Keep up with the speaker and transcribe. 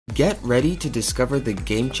Get ready to discover the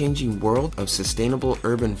game-changing world of sustainable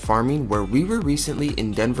urban farming, where we were recently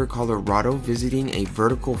in Denver, Colorado, visiting a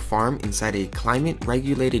vertical farm inside a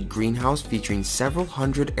climate-regulated greenhouse featuring several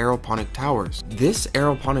hundred aeroponic towers. This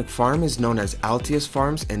aeroponic farm is known as Altius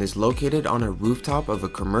Farms and is located on a rooftop of a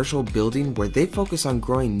commercial building where they focus on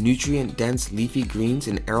growing nutrient-dense leafy greens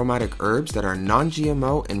and aromatic herbs that are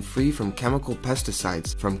non-GMO and free from chemical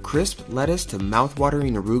pesticides, from crisp lettuce to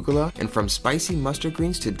mouth-watering arugula, and from spicy mustard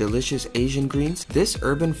greens to delicious Asian greens. This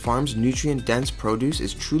urban farm's nutrient-dense produce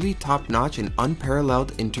is truly top-notch and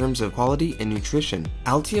unparalleled in terms of quality and nutrition.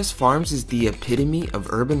 Altius Farms is the epitome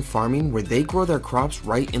of urban farming, where they grow their crops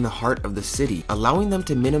right in the heart of the city, allowing them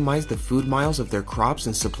to minimize the food miles of their crops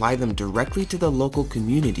and supply them directly to the local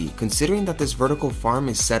community. Considering that this vertical farm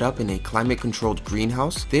is set up in a climate-controlled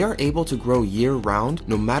greenhouse, they are able to grow year-round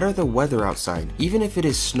no matter the weather outside, even if it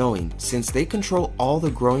is snowing, since they control all the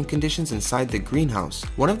growing conditions inside the greenhouse.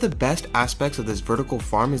 One of the best aspects of this vertical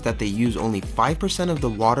farm is that they use only 5% of the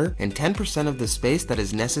water and 10% of the space that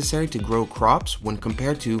is necessary to grow crops when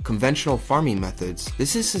compared to conventional farming methods.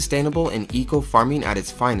 This is sustainable and eco-farming at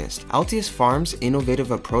its finest. Altius Farms'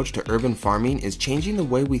 innovative approach to urban farming is changing the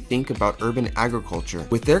way we think about urban agriculture.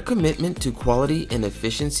 With their commitment to quality and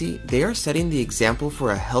efficiency, they are setting the example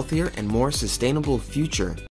for a healthier and more sustainable future.